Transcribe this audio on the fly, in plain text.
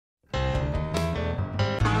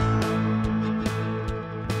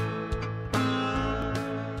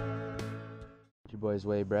Boys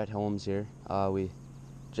Way, Brett Holmes here. We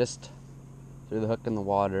just threw the hook in the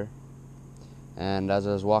water, and as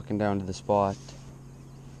I was walking down to the spot,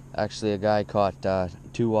 actually a guy caught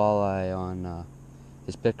 2 walleye on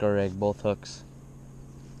his pickerel rig, both hooks.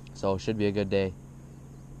 So should be a good day.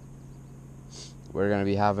 We're going to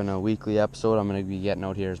be having a weekly episode. I'm going to be getting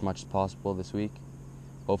out here as much as possible this week.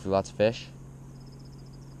 Hopefully lots of fish.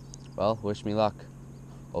 Well, wish me luck.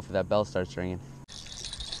 Hopefully that bell starts ringing.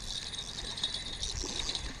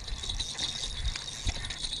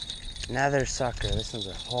 Another sucker. This one's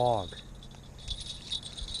a hog.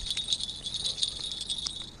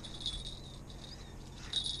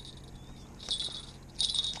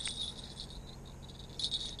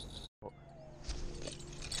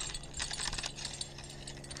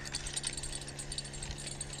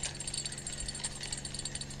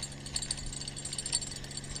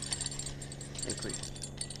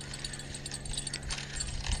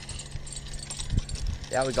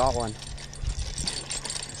 Yeah, we got one.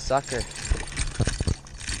 Sucker.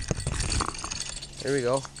 Here we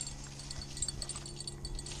go.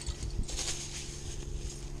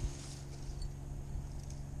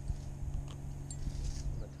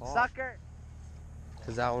 Sucker!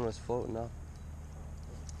 Because that one was floating up.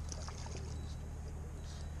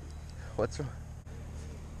 What's wrong?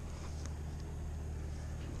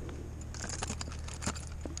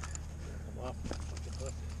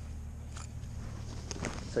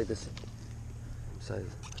 It's like this size.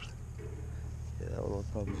 Yeah, that one will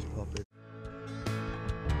probably just pop it.